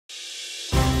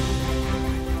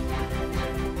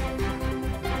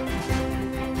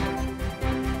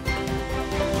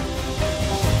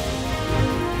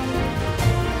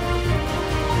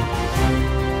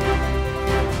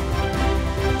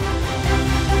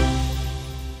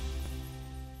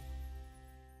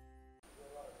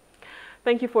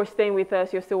Thank you for staying with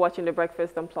us. You're still watching The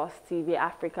Breakfast on Plus TV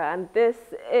Africa, and this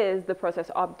is the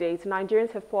protest update. Nigerians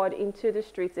have poured into the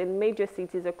streets in major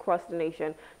cities across the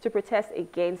nation to protest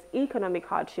against economic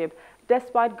hardship,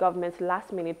 despite government's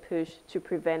last-minute push to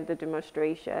prevent the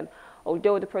demonstration.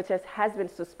 Although the protest has been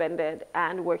suspended,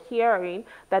 and we're hearing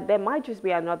that there might just be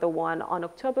another one on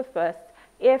October 1st,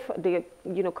 if the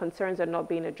concerns are not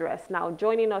being addressed. Now,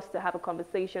 joining us to have a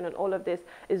conversation on all of this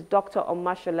is Dr.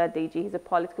 Omashola Deji. He's a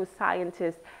political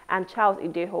scientist, and Charles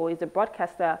Ideho is a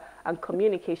broadcaster and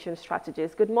communication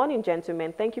strategist. Good morning,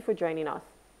 gentlemen. Thank you for joining us.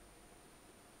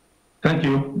 Thank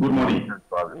you. Good morning.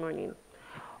 Good morning.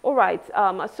 All right,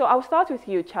 so I'll start with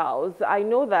you, Charles. I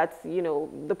know that,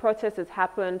 the protest has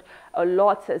happened, a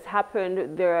lot has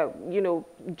happened. There are,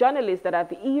 journalists that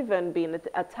have even been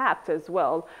attacked as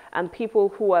well, and people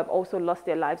who have also lost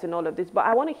their lives in all of this. But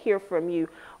I want to hear from you.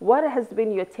 What has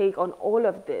been your take on all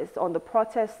of this, on the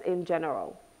protests in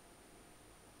general?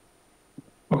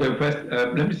 Okay, first,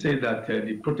 let me say that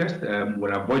the protests were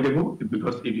avoidable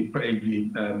because if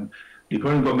the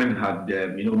current government had,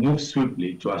 moved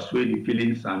swiftly to assuage the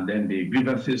feelings and then the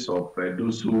grievances of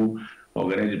those who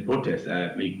organized the protests,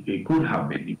 it could have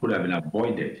been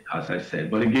avoided, as I said.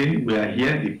 But again, we are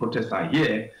here, the protests are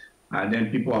here, and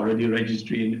then people are already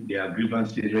registering their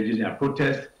grievances, registering their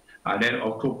protests, and then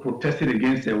also protesting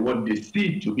against what they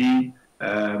see to be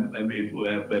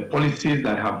policies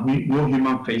that have no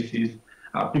human faces,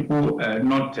 people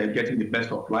not getting the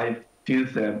best of life,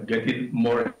 things getting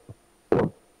more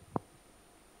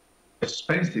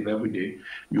expensive every day.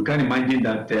 You can imagine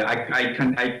that I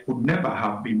could never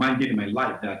have imagined in my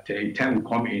life that a time will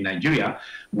come in Nigeria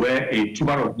where a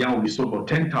tuber of yam will be sold for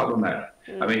 10,000 naira.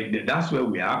 I mean, that's where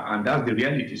we are, and that's the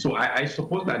reality. So I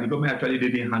suppose that the government actually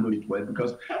didn't handle it well,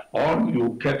 because all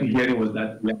you kept hearing was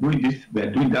that we are doing this, we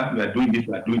are doing that, we are doing this,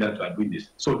 we are doing that, we are doing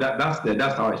this. So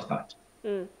that's how I start.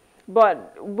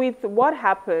 But with what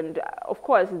happened, of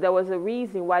course, there was a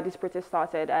reason why this protest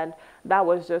started, and that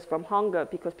was just from hunger,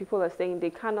 because people are saying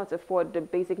they cannot afford the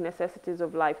basic necessities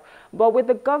of life. But with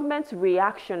the government's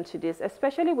reaction to this,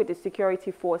 especially with the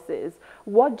security forces,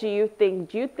 what do you think?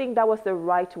 Do you think that was the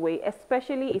right way,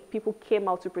 especially if people came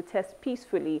out to protest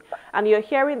peacefully? And you're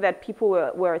hearing that people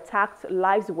were attacked,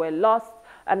 lives were lost,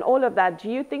 and all of that. Do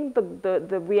you think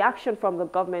the reaction from the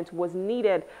government was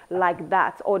needed like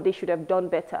that, or they should have done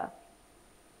better?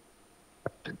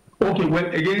 Okay, well,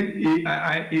 again,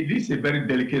 it is a very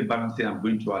delicate balance I'm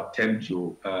going to attempt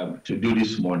to do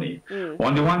this morning.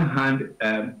 On the one hand,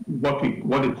 what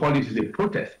they call it is a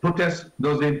protest. Protest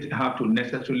doesn't have to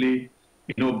necessarily,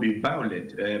 be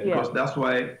violent, because that's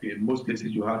why in most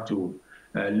cases you have to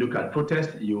look at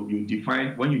protest. You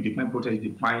define, when you define protest,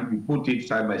 you put it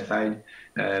side by side,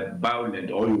 violent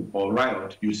or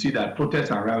riot. You see that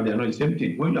protest and riot, they're not the same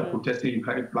thing. When you are protesting, you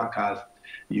carry placards,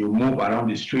 you move around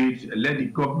the streets, let the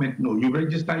government know. You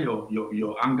register your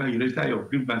anger, you register your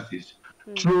grievances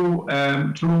through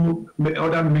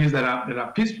other means that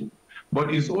are peaceful.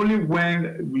 But it's only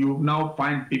when you now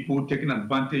find people taking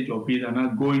advantage of it and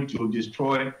are going to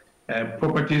destroy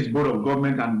properties, both of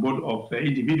government and both of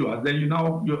individuals, then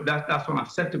that's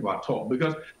unacceptable at all.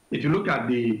 Because if you look at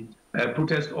the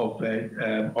protest of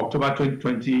October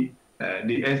 2020,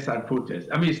 the EndSARS protest,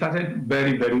 I mean, it started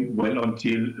very, very well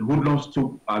until hoodlums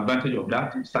took advantage of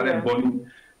that. It started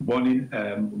burning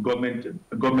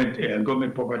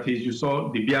government properties. You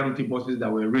saw the BRT buses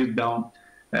that were raised down,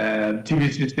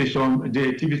 TV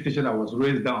station that was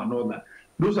raised down, and all that.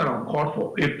 Those are uncalled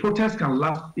for. A protest can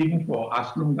last even for as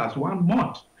long as 1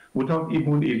 month without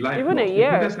even a life lost. A year.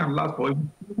 A protest can last for even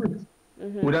 2 weeks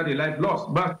without a life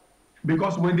lost. But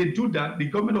because when they do that, the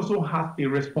government also has a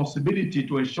responsibility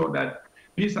to ensure that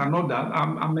peace and order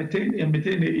are maintained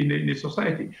in a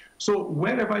society. So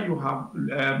wherever you have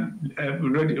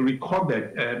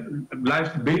recorded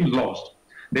lives being lost,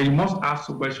 then you must ask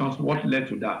questions: what led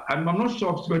to that? And I'm not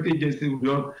sure security agencies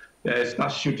will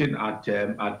start shooting at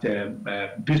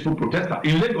peaceful protesters.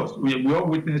 In Lagos, we all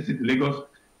witnessed it in Lagos.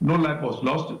 No life was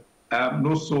lost,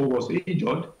 no soul was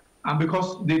injured, and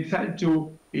because they decided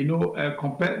to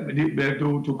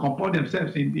comport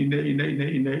themselves in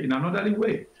an orderly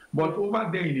way. But over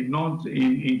there in the north,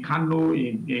 in Kano,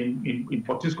 in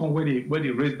Portiscom, where they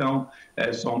raised down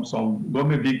some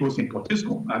government vehicles in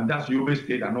Portiscom, and that's Yobe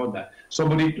State and all that.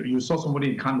 You saw somebody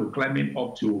in Kano climbing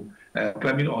up to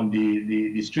climbing on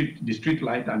the street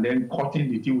light and then cutting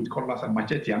the thing with cutlass and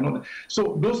machete and all that.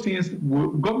 So those things,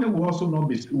 government will also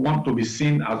not want to be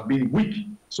seen as being weak.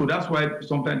 So that's why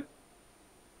sometimes.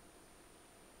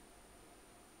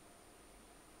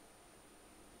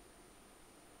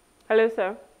 Hello,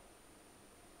 sir.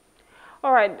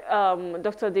 All right,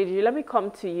 Dr. Deji, let me come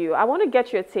to you. I want to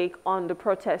get your take on the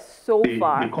protests so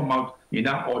far. They come out in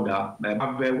that order.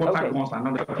 Have water guns and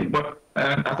another thing. But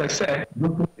as I said,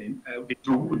 they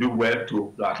do well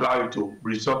to allow you to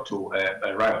resort to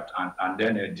a riot and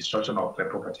then a destruction of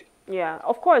property. Yeah,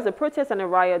 of course, a protest and a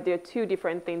riot, they're two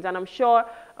different things. And I'm sure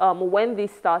when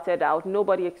this started out,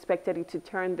 nobody expected it to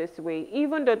turn this way,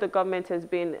 even though the government has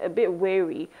been a bit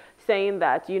wary, saying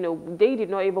that, you know, they did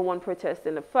not even want protests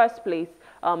in the first place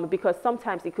because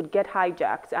sometimes it could get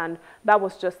hijacked. And that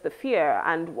was just the fear.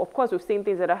 And of course, we've seen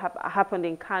things that have happened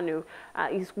in Kanu,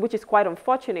 which is quite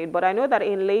unfortunate. But I know that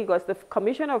in Lagos, the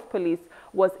commissioner of police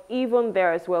was even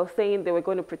there as well, saying they were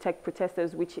going to protect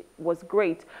protesters, which was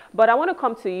great. But I want to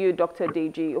come to you, Dr.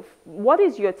 Deji. What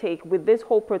is your take with this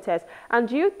whole protest? And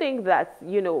do you think that,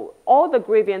 you know, all the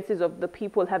grievances of the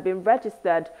people have been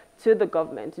registered to the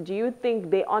government? Do you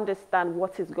think they understand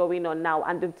what is going on now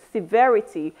and the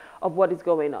severity of what is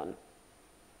going on?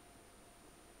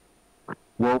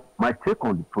 Well, my take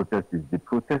on the protest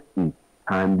is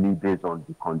timely based on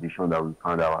the condition that we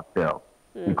found ourselves.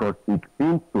 Because it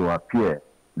seems to appear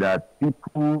that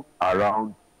people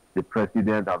around the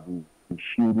president have been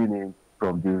shielding him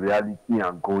from the reality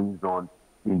and goings on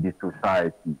in the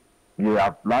society. They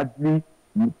have largely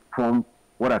formed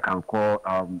what I can call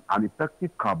an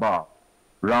effective cabal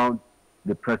around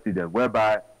the president,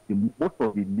 whereby most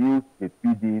of the news they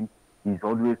feed in is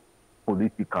always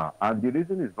political. And the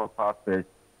reason is not far-fetched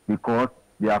because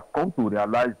they have come to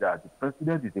realize that the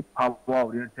president is a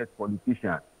power-oriented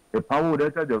politician. A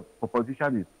power-oriented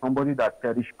opposition is somebody that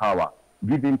cherishes power.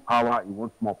 Give him power, he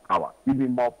wants more power. Give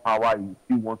him more power, he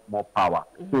still wants more power.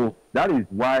 So that is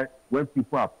why when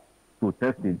people are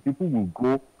protesting, people will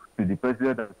go to the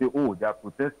president and say, oh, they are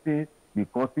protesting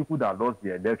because people that lost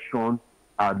the election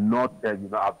are not,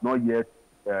 have not yet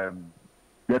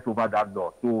get over that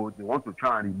law. So they want to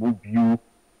try and remove you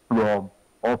from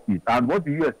office. And what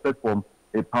do you expect from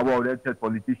a power-oriented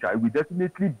politician? We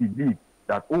definitely believe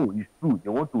that, oh, it's true, they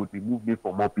want to remove me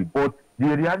from office. But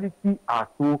the reality are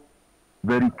so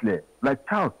very clear. Like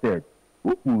Charles said,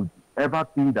 who would ever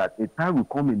think that a time will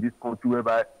come in this country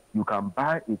whereby you can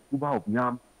buy a tuber of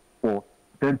yam for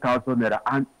 10,000 naira,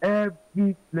 and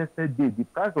every blessed day the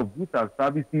price of goods and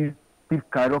services keeps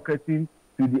skyrocketing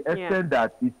to the extent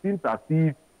that it seems as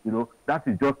if, that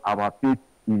is just our fate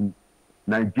in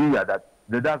Nigeria,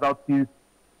 that's how things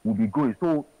will be going.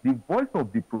 So the voice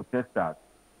of the protesters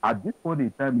at this point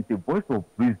in time is a voice of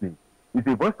reasoning. It's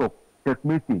a voice of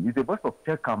checkmating. It's a voice of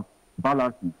check and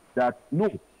balances that, no,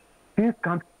 things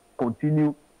can't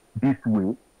continue this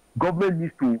way. Government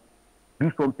needs to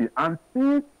do something. And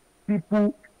since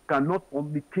people cannot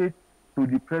communicate to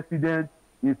the president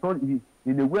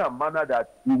in a way and manner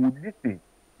that he would listen,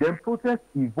 then protest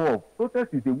evolve. Protest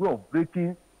is a way of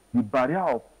breaking the barrier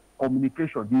of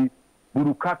communication, the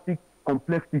bureaucratic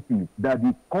complexity that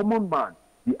the common man,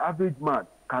 the average man,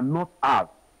 cannot have.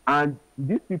 And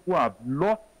these people have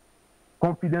lost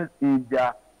confidence in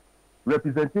their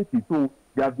representatives. So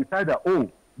they have decided, oh,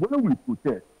 when we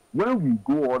protest, when we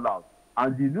go all out,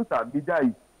 and the news and media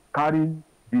is carrying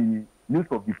the news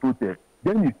of the protest,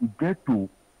 then it will get to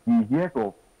the ears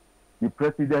of the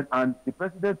president, and the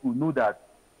president will know that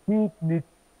things need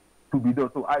to be done.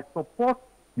 So I support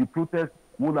the protest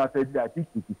wholeheartedly. I think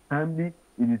it is timely.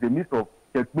 It is a means of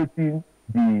checkmating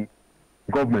the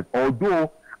government.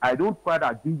 Although I don't quite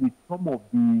agree with some of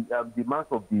the demands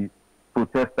of the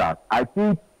protesters. I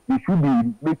think they should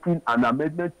be making an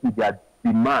amendment to their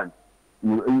demand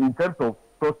in terms of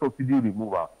cross subsidy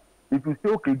removal. If you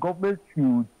say, okay, government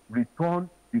should return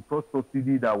the cross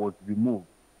subsidy that was removed,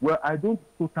 well, I don't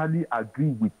totally agree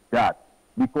with that,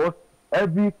 because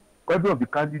every of the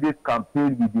candidates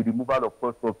campaign with the removal of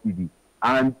cross subsidy,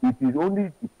 and it is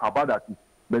only the cabal that is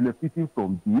benefiting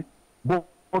from this. But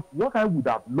what I would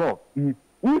have loved is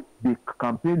if they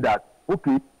campaign that,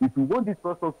 okay, if you want this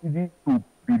cross subsidy to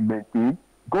be maintained,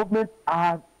 government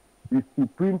has the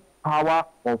supreme power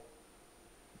of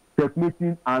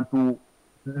checkmating and to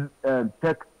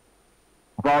check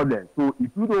violence. So if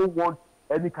you don't want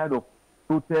any kind of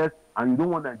protest and you don't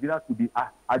want Nigeria to be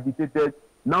agitated,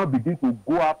 now begin to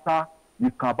go after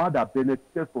the cabal that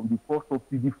benefited from the cross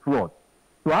subsidy fraud.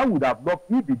 So I would have loved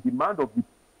if the demand of the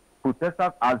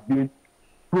protesters has been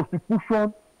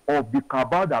prosecution of the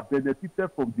cabal that benefited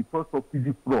from the cross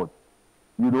subsidy fraud,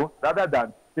 rather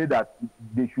than say that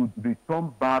they should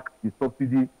return back the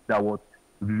subsidy that was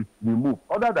removed.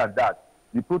 Other than that,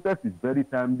 the protest is very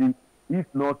timely. If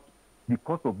not, the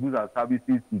cost of goods and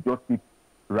services will just keep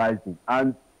rising.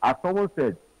 And as someone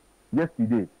said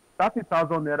yesterday,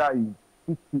 30,000 naira in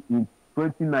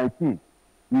 2019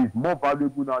 is more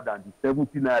valuable now than the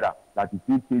 70 naira that is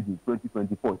being paid in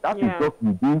 2024. That is just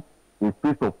within a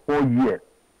space of 4 years.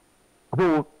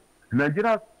 So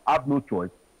Nigerians have no choice.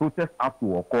 Protests have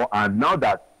to occur, and now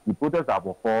that the protests have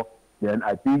occurred, then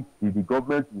I think the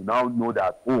government will now know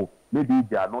that, oh, maybe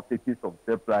they are not taking some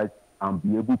steps right and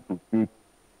be able to take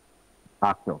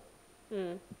action.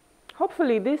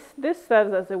 Hopefully this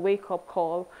serves as a wake-up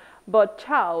call. But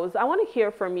Charles, I want to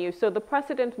hear from you. So the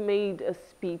president made a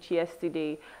speech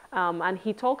yesterday, and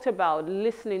he talked about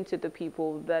listening to the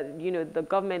people, that, you know, the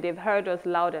government, they've heard us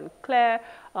loud and clear.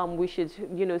 We should,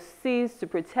 you know, cease to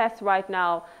protest right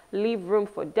now, leave room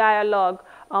for dialogue.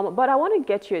 But I want to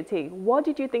get your take. What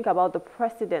did you think about the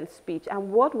president's speech,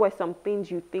 and what were some things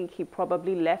you think he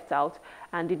probably left out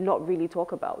and did not really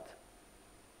talk about?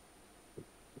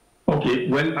 Okay,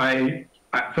 well,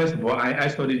 first of all, I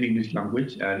studied English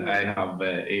language, and I have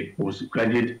a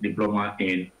postgraduate diploma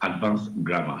in advanced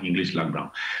grammar, English language.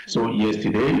 So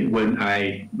yesterday, when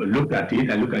I looked at it,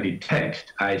 I looked at the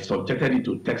text, I subjected it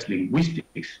to text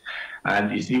linguistics.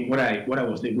 And you see, what I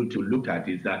was able to look at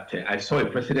is that I saw a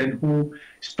president who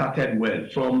started well.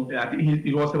 From, I think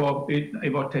it was about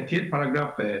 38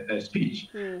 paragraph speech.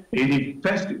 In the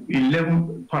first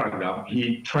 11 paragraph,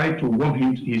 he tried to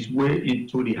worm his way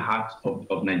into the heart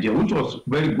of Nigeria, which was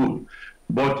very good.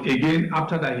 But again,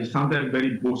 after that, he sounded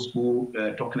very boastful,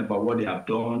 talking about what they have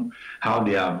done, how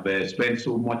they have spent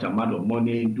so much amount of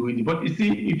money doing it. But you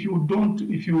see, it's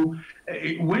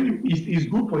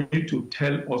good for you to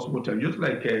tell us what, just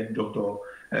like Dr.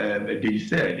 Deji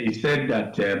said, he said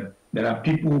that there are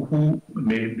people who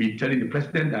may be telling the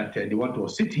president that they want to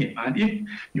sit him. And if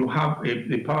you have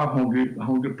a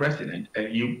power-hungry president,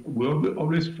 you will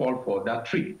always fall for that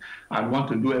trick and want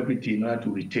to do everything in order to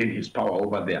retain his power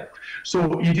over there.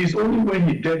 So it is only when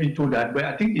he delved into that, but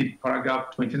I think it's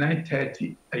paragraph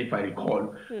 2930, if I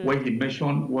recall, where he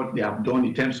mentioned what they have done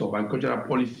in terms of agricultural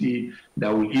policy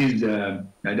that will ease, that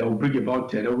will bring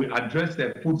about, that will address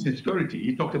the food insecurity.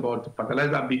 He talked about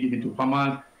fertilizer being given to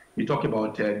farmers. We talk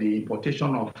about the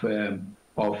importation of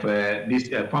this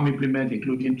farm implement,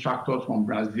 including tractors from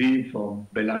Brazil, from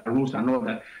Belarus, and all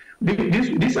that.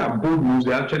 These are good news.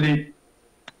 They're actually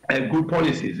good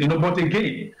policies, you know. But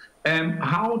again,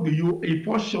 how do you, if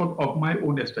fall short of my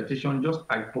own expectation, just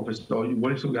like Professor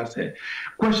Wolisoga said,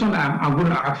 question I'm going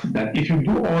to ask is that if you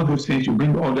do all those things, you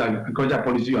bring all the agricultural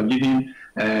policy, you are giving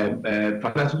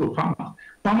fertilizer to farmers.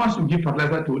 Farmers who give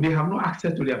fertilizer to, they have no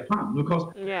access to their farm,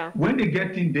 because when they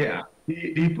get in there,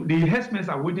 the herdsmen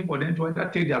are waiting for them to either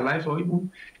take their lives or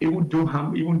even do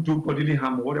harm, even do bodily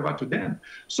harm or whatever to them.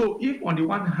 So if on the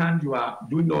one hand you are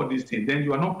doing all these things, then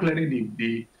you are not clearing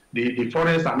the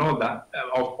forest and all that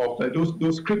of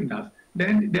those criminals,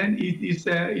 then it's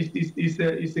a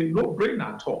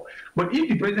no-brainer at all. But if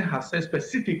the president has said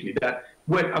specifically that,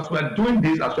 well, as we are doing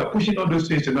this, as we are pushing all those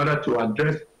things in order to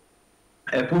address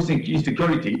food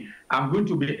insecurity, I'm going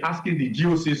to be asking the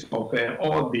GOCs of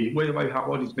all the, wherever you have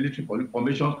all these military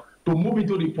formations, to move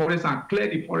into the forest and clear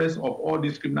the forest of all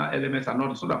these criminal elements and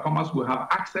all, so that farmers will have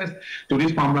access to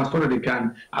these farmlands, so that they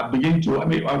can begin to,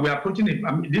 we are approaching it,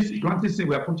 this planting season,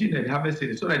 we are approaching the harvest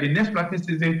season, so that the next planting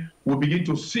season will begin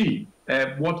to see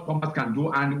what farmers can do.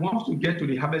 And once we get to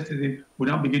the harvest season, we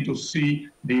now begin to see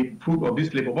the fruit of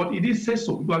this labor. But it is said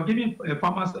so. You are giving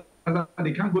farmers,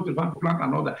 they can't go to the farm to plant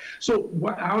and all that. So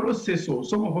what I always say, so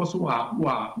some of us who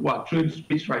are trained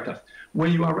speech writers,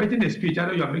 when you are writing a speech,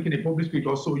 either you are making a public speech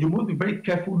or so, you must be very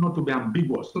careful not to be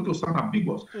ambiguous, not to sound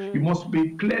ambiguous. You must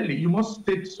be clearly, you must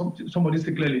state somebody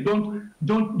say clearly.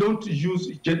 Don't use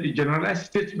generalized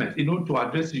statements in order to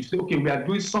address it. You say, okay, we are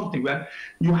doing something.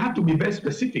 You have to be very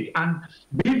specific, and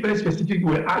being very specific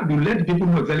will let people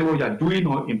know exactly what you are doing,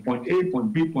 or in point A,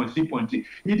 point B, point C, point D.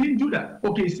 He didn't do that.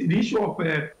 Okay, so the issue of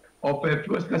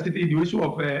fuel scarcity, the issue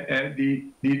of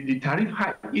the tariff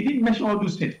hike, he didn't mention all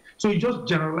those things. So he just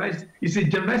generalized. It's a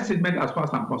generalized statement as far as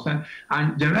I'm concerned,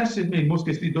 and generalized statement in most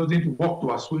cases doesn't work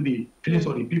to assuage the feelings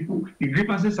of the people. The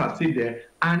grievances are still there,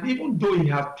 and even though he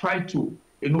has tried to,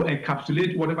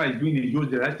 encapsulate whatever he's doing in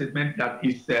the right statement that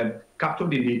is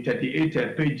captured in the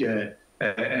 38 page,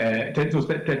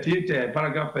 38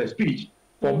 paragraph speech,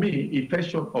 for me, it fell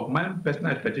short of my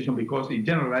personal expectation because it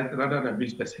generalized rather than being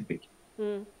specific.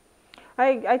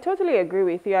 I totally agree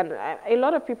with you, and a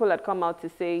lot of people had come out to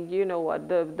say, you know what,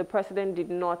 the president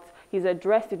his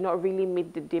address did not really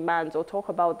meet the demands or talk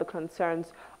about the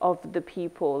concerns of the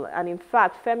people. And in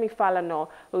fact, Femi Falana,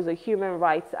 who's a human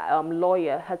rights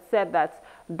lawyer, had said that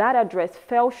address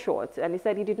fell short, and he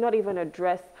said he did not even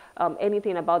address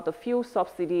anything about the fuel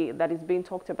subsidy that is being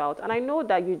talked about. And I know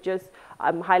that you just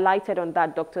highlighted on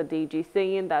that, Dr. Deji,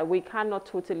 saying that we cannot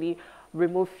totally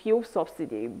remove fuel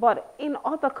subsidy. But in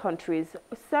other countries,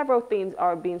 several things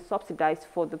are being subsidized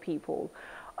for the people.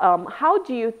 How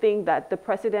do you think that the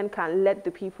president can let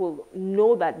the people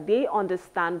know that they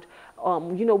understand,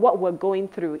 what we're going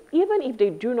through, even if they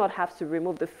do not have to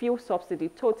remove the fuel subsidy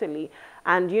totally?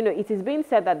 And, it is being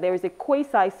said that there is a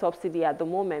quasi-subsidy at the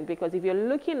moment, because if you're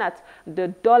looking at the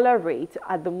dollar rate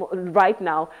at the right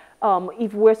now,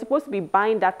 if we're supposed to be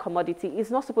buying that commodity, it's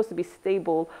not supposed to be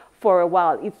stable for a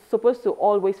while. It's supposed to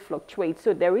always fluctuate.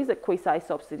 So there is a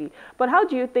quasi-subsidy. But how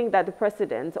do you think that the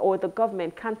president or the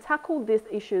government can tackle these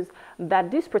issues that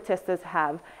these protesters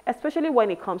have, especially when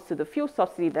it comes to the fuel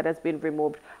subsidy that has been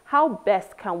removed? How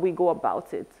best can we go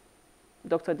about it?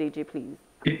 Dr. Deji, please.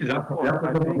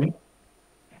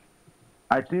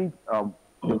 I think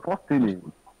the first thing is,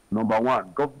 number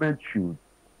one, government should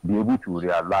be able to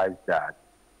realize that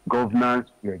governance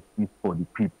exists for the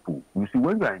people. You see,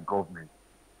 when you are in government,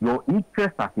 your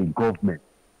interest as a government,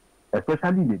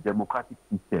 especially in a democratic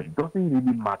system, doesn't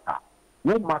really matter.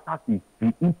 What matters is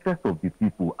the interest of the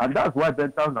people. And that's why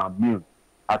Ventures and Mills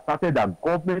have started that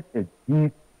government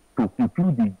exists to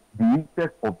fulfill the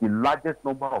interest of the largest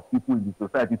number of people in the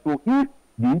society. So if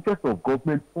the interest of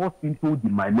government falls into the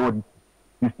minority,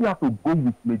 you still have to go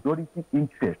with majority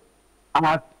interest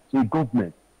as a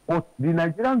government. But the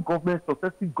Nigerian government,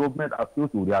 successive government, are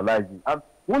failed to realize it. And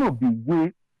one of the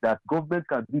ways that government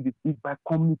can do this is by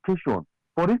communication.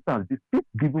 For instance, the speech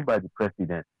given by the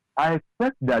president, I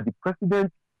expect that the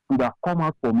president should have come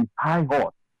out from his high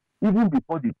horse even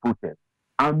before the protest,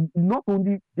 and not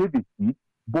only gave a speech,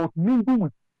 but mingle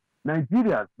with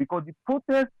Nigerians, because the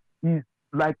protest is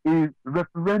like a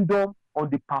referendum on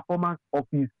the performance of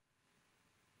his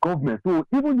government. So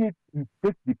even if it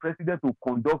takes the president to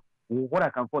conduct what I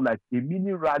can call like a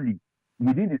mini rally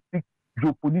within the 6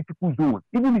 geopolitical zones,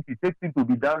 even if it takes him to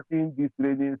be dancing, this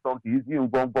training, something, he's in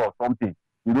Gongo or something,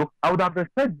 I would have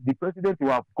expected the president to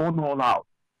have gone all out.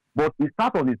 But he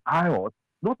sat on his high horse,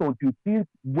 not until things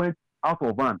went out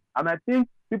of hand. And I think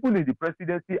people in the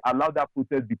presidency allowed that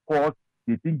protest because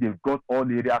they think they've got all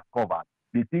areas covered.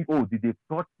 They think, did they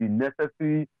touch the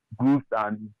necessary groups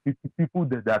and people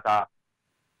that are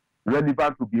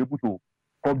relevant to be able to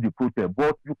curb the protest.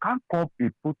 But you can't curb a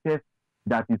protest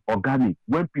that is organic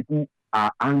when people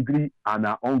are angry and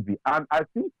are hungry. And I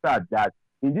think that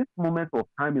in this moment of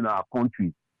time in our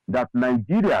country, that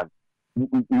Nigerians,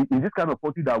 in this kind of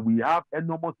country that we have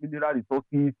enormous mineral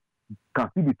resources,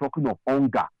 can still be talking of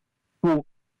hunger. So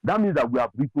that means that we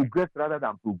have retrogressed rather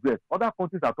than progress. Other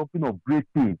countries are talking of great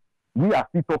things. We are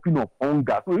still talking of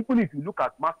hunger. So even if you look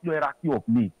at Maslow hierarchy of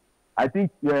needs, I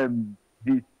think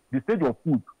the stage of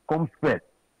food comes first.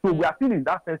 So we are still in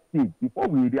that first stage before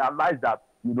we realize that,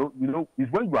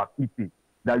 it's when you are eating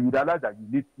that you realize that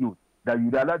you need clothes, that you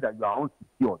realize that you are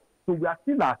unsecured. So we are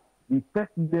still at the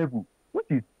first level, which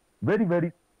is very,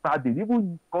 very saddening.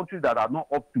 Even countries that are not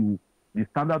up to the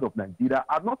standard of Nigeria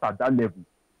are not at that level.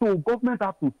 So government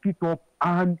have to sit up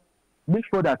and make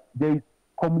sure that there is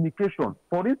communication.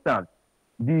 For instance,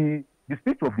 the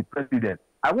speech of the president,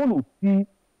 I want to see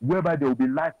whereby there will be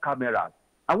live cameras.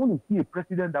 I want to see a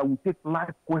president that will take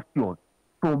live questions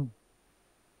from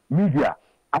media.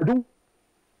 I don't.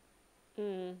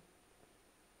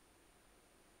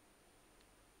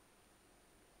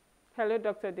 Hello,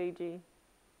 Dr. Deji.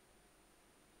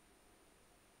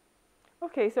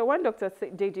 Okay, so when Dr.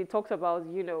 Deji talks about,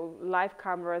 live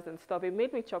cameras and stuff, it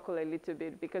made me chuckle a little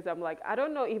bit, because I'm like, I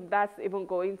don't know if that's even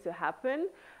going to happen.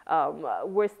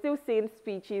 We're still seeing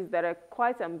speeches that are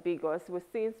quite ambiguous. We're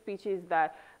seeing speeches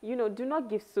that, do not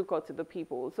give succor to the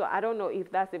people. So I don't know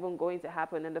if that's even going to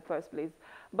happen in the first place.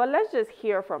 But let's just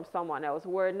hear from someone else.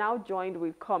 We're now joined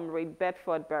with Comrade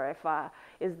Bedford Berefa,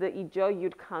 is the Ideho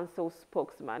Youth Council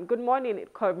spokesman. Good morning,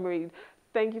 Comrade.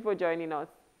 Thank you for joining us.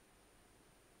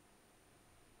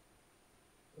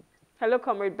 Hello,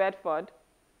 Comrade Bedford.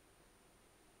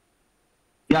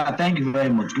 Yeah, thank you very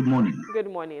much. Good morning. Good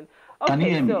morning.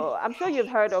 Okay, so I'm sure you've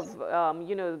heard of,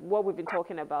 what we've been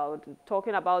talking about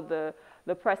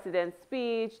the president's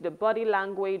speech, the body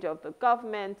language of the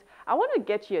government. I want to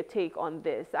get your take on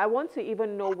this. I want to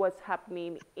even know what's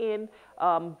happening in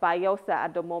Bayelsa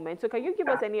at the moment. So can you give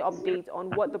us any update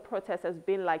on what the protest has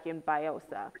been like in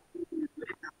Bayelsa?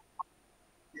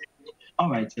 All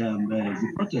right,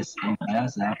 the protest in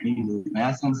Bayelsa,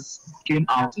 Bayelsans came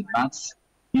out in mass,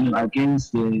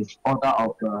 against the order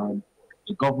of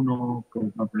the governor,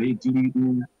 Comrade,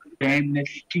 who then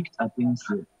kicked against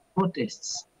the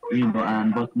protests, but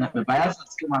the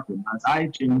Bayelsans came out in mass. I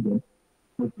joined them,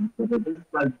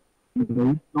 but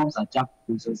norms are jacked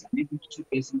process, and even 2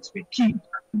 persons were killed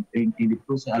in the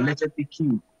process, allegedly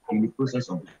killed in the process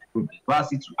of the protest. But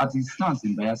as it stands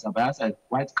in Bayelsa, Bayelsa is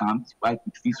quite calm, it's quite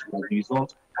peaceful as a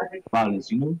result of the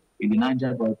violence. You know, in the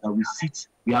Niger Delta, we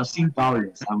have seen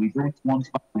violence, and we don't want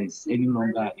violence any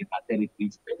longer in our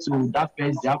territories. So that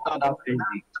first day, after that first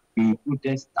day, the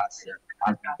protest has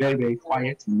been very, very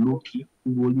quiet, low key,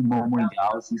 only more in the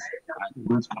houses and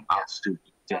don't come out to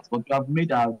protest. But we have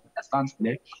made our stance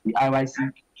clear. The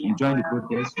IYC enjoying the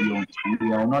protest.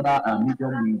 We are another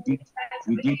medium.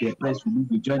 We did a press release.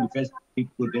 We joined the first big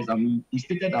protest, and we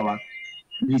stated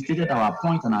our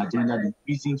point and our agenda, the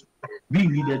reasons we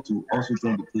needed to also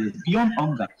join the protest. Beyond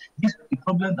hunger, the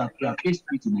problem that we are faced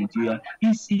with in Nigeria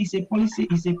is a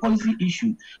policy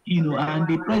issue, you know, and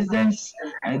the president's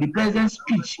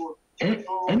speech.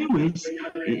 Anyways,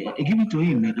 give it to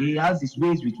him. He has his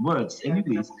ways with words,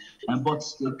 anyways. But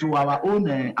to our own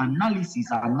analysis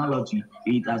and analogy,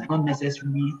 it has not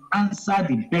necessarily answered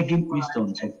the begging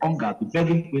questions of hunger, the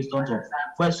begging questions of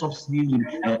fuel subsidy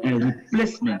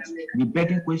replacement, the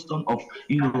begging question of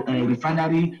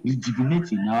refinery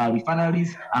rejuvenating. Our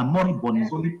refineries are moribund.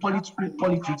 It's only politics,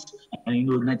 and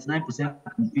 99%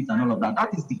 complete and all of that.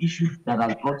 That is the issue that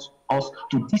has brought us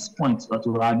to this point, or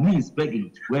to our knees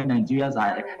begging, where Nigerians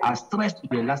are stretched to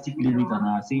the elastic limit and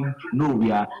are saying, no,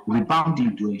 we are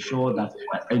rebounding to ensure that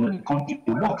the country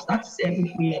works. That's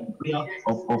every prayer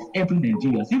of every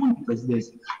Nigerian, even the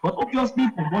presidency. But obviously,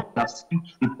 from what I've seen,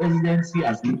 the presidency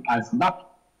has lacked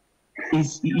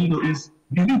is believed.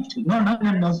 Let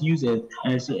me not use a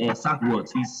sad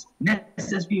words. It's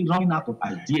necessarily running out of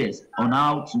ideas on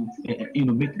how to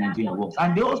make Nigeria work.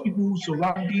 And those people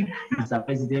surrounding Mr.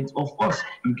 President, of course,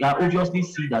 you can obviously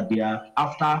see that they are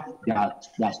after their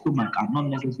stomach and not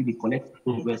necessarily the collective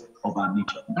progress of our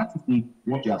nation. That is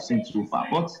what we have seen so far.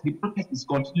 But the protest is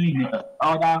continuing in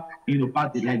other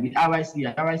parts like the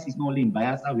RIC. RIC is not only in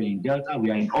Bayelsa, we are in Delta, we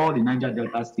are in all the Niger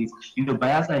Delta states.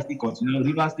 Bayelsa is still continuing,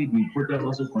 Rivers State, the protest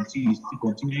also continues, still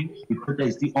continuing, the protest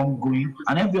is still ongoing,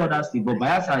 and every other state. But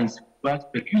Bayelsa is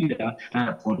quite peculiar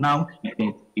for now.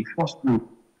 The first group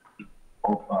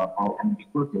of the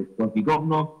protest, but the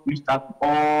governor reached out to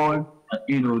all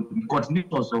the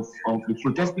coordinators of the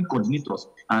protesting coordinators,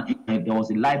 and there was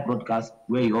a live broadcast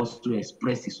where he also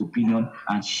expressed his opinion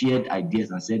and shared ideas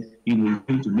and said, he's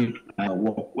going to make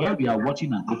work. Where we are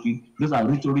watching and hoping, those are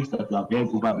rhetorics that we have heard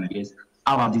over the years.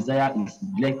 Our desire is to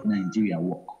let Nigeria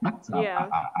work. That's our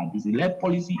desire. Let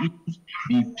policy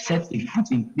issues be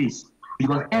put in place.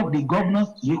 Because the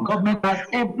government has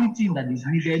everything that is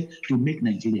needed to make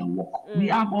Nigeria work. We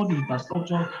have all the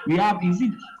infrastructure. We have,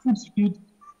 food security?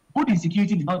 Food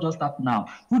insecurity did not just start now.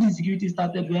 Food insecurity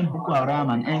started when Boko Haram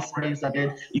and NSM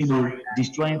started,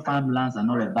 destroying farmlands and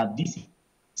all of that. This is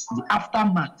the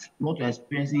aftermath. What we're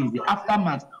experiencing is the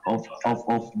aftermath of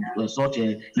such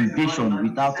an invasion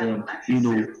without,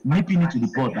 nipping it to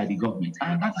the bud by the government.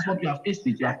 And that is what we are faced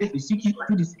with. We are faced with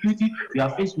food insecurity. We are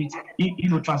faced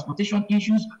with, transportation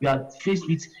issues. We are faced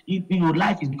with,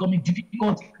 life is becoming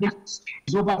difficult. It's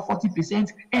over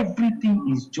 40%.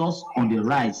 Everything is just on the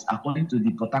rise, according to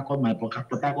the my Port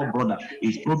Harcourt brother.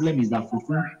 His problem is that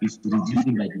fufu is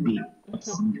reducing by the day.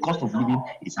 The cost of living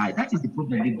is high. That is the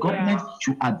problem. The government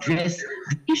should address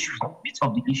the issues, bits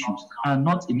of the issues, and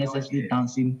not necessarily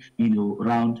dancing,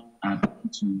 around and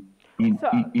to,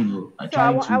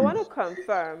 I want to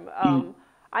confirm.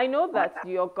 I know that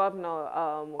your governor,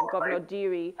 Governor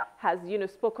Deji, has,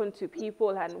 spoken to people,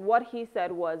 and what he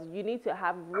said was you need to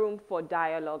have room for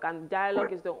dialogue, and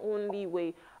dialogue is the only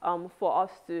way for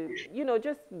us to,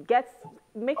 just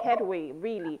make headway,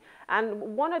 really. And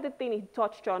one of the things he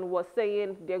touched on was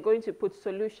saying they're going to put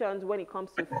solutions when it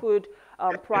comes to food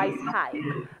price hike.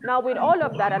 Now, with all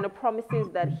of that and the promises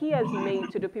that he has made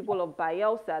to the people of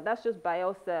Bayelsa, that's just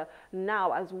Bayelsa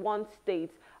now as one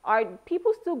state, are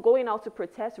people still going out to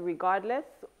protest regardless,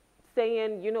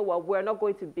 saying, we're not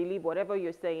going to believe whatever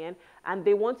you're saying, and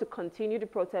they want to continue the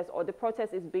protest, or the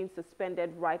protest is being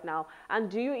suspended right now?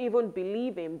 And do you even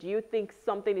believe him? Do you think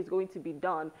something is going to be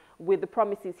done with the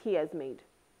promises he has made?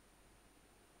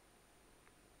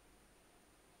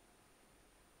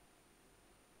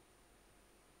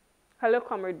 Hello,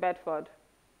 Comrade Bedford.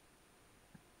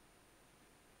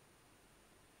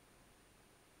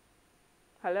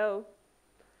 Hello.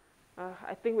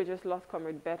 I think we just lost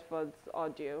Comrade Bedford's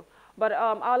audio, but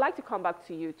I would like to come back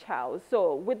to you, Charles.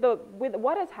 So with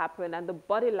what has happened and the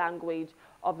body language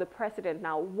of the president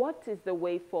now, what is the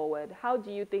way forward? How do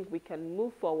you think we can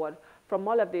move forward from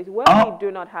all of this where we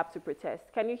do not have to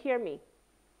protest? Can you hear me?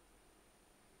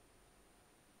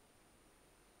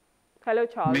 Hello,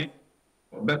 Charles. Me?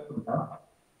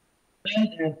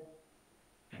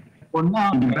 For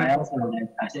now,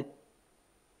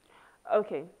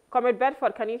 Okay. Comrade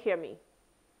Bedford, can you hear me?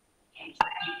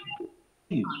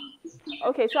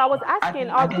 Okay, so I was asking,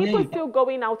 are people still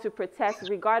going out to protest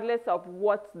regardless of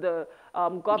what the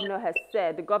governor has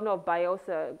said, the governor of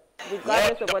Bayelsa,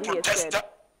 regardless of what he has said?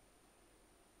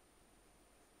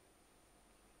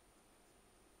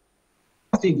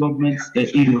 State government,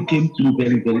 came through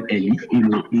very, very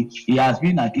early. He has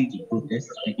been against the protest.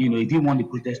 He didn't want the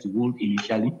protest to hold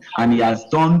initially, and he has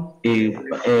done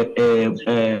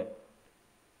a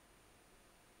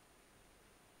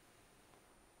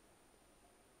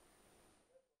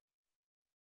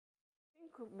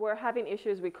We're having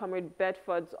issues with Comrade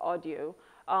Bedford's audio.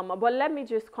 But let me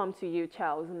just come to you,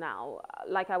 Charles, now.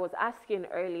 Like I was asking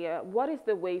earlier, what is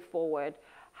the way forward?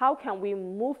 How can we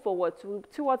move forward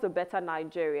towards a better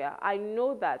Nigeria? I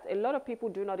know that a lot of people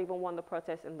do not even want the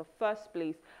protest in the first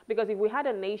place, because if we had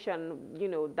a nation,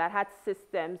 that had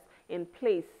systems in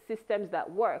place, systems that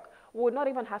work, we would not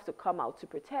even have to come out to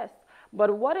protest.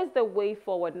 But what is the way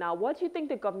forward now? What do you think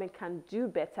the government can do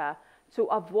better to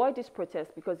avoid this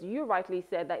protest? Because you rightly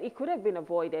said that it could have been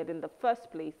avoided in the first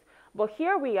place. But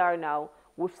here we are now.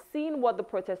 We've seen what the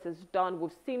protest has done.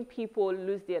 We've seen people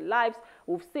lose their lives.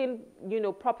 We've seen,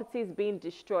 properties being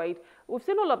destroyed. We've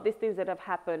seen all of these things that have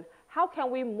happened. How can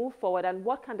we move forward, and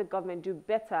what can the government do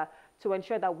better to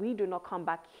ensure that we do not come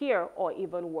back here or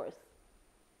even worse?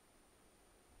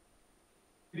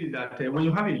 Is that when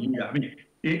you have a leader, I mean,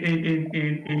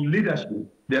 in leadership,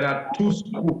 there are two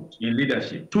schools in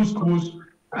leadership. Two schools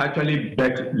actually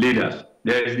bet leaders.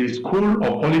 There is the school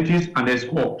of politics and the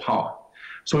school of power.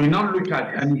 So you now look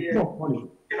at, and in school of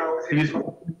politics,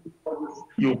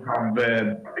 you have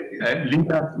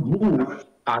leaders who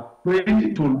are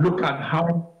trained to look at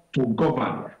how to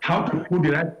govern, how to put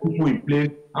the right people in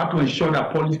place, how to ensure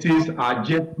that policies are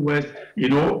just towards,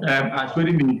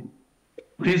 assuring the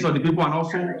place of the people, and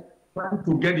also trying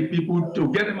to get the people, to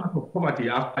get them out of poverty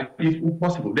if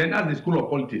possible. Then that's the school of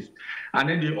politics. And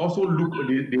then they also look at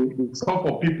the sort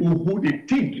of people who they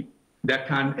think that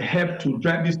can help to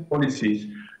drive these policies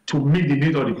to meet the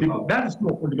needs of the people. That's the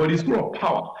school of politics. But the school of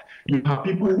power, you have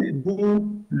people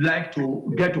who like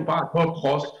to get to power at all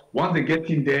costs. Once they get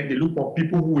in there, they look for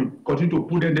people who will continue to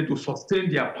put them there to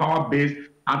sustain their power base,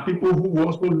 and people who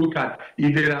also look at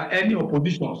if there are any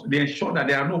oppositions, they ensure that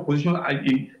there are no opposition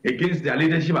against their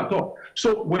leadership at all.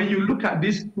 So when you look at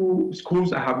these two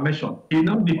schools I have mentioned, it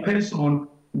now depends on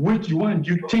which one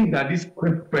you think that this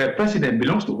president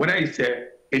belongs to, whether it's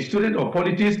a student of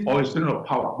politics or a student of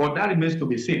power. But that remains to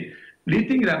be seen. The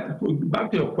thing that,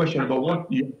 back to your question about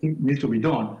what you think needs to be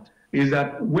done, is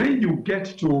that when you get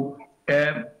to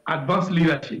advanced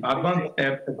leadership, advanced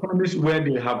economies where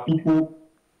they have people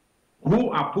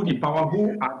who are put in power,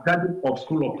 who are graduates of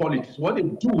school of politics, what they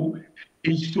do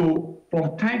is to,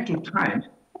 from time to time,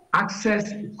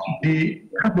 access the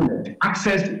cabinet,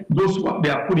 access those who they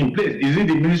are put in place. Is it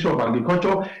the Ministry of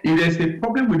Agriculture? If there's a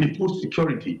problem with the food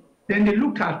security, then they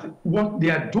look at what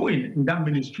they are doing in that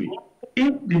ministry.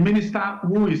 If the minister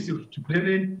who is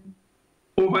planning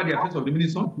over the affairs of the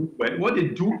minister, well, what they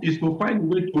do is to find a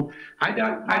way to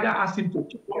either ask him to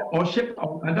shape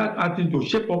up, either ask him to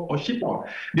shape up or shape out.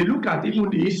 They look at even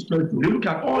the history, they look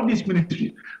at all these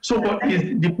ministries. So what is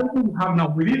the person we have now,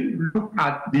 we really look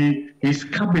at his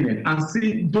cabinet and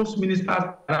see those ministers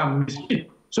that are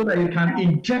misfit, so that he can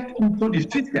inject into the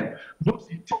system those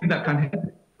things that can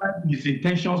help his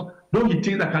intentions, those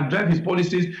things that can drive his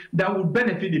policies that will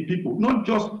benefit the people, not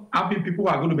just having people who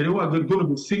are going to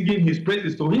be singing his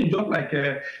praises to him, just like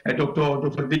Dr.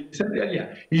 Deji said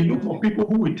earlier. He looked for people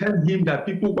who will tell him that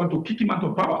people want to kick him out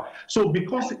of power. So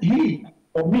because he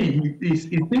is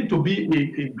need to be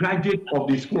a graduate of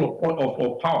the school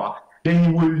of power, then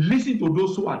he will listen to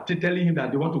those who are telling him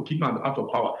that they want to kick him out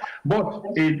of power. But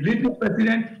a leading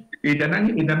president, a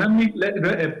dynamic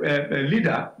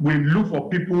leader will look for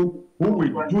people who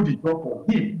will do the job for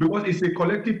him, because it's a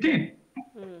collective thing.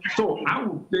 So I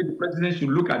would say the president should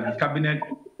look at his cabinet,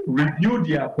 review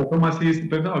their performances, the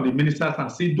performance of the ministers,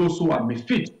 and see those who are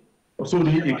misfit, so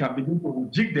he can begin to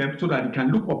reject them, so that he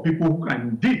can look for people who can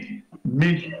indeed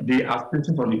meet the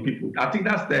aspirations of the people. I think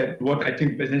that's what I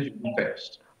think the president should do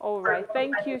first. All right.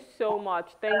 Thank you so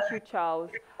much. Thank you,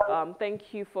 Charles.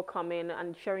 Thank you for coming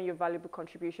and sharing your valuable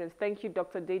contributions. Thank you,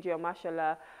 Dr. Deji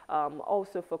Omashola,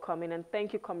 also for coming. And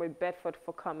thank you, Comrade Bedford,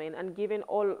 for coming and giving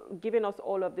us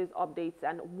all of these updates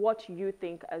and what you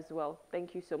think as well.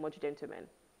 Thank you so much, gentlemen.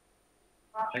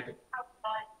 Thank you.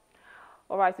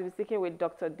 All right, so we're speaking with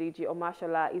Dr. Deji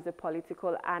Omashola. He's a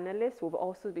political analyst. We'll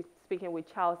also be speaking with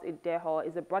Charles Ideho.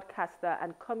 He's a broadcaster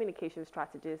and communication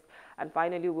strategist. And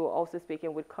finally, we're also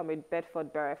speaking with Comrade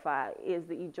Bedford Berefa. He is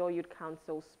the Ideho Youth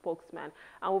Council spokesman.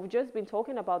 And we've just been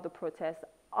talking about the protests,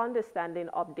 understanding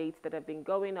updates that have been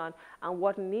going on and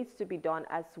what needs to be done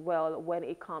as well when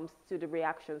it comes to the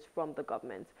reactions from the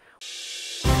government.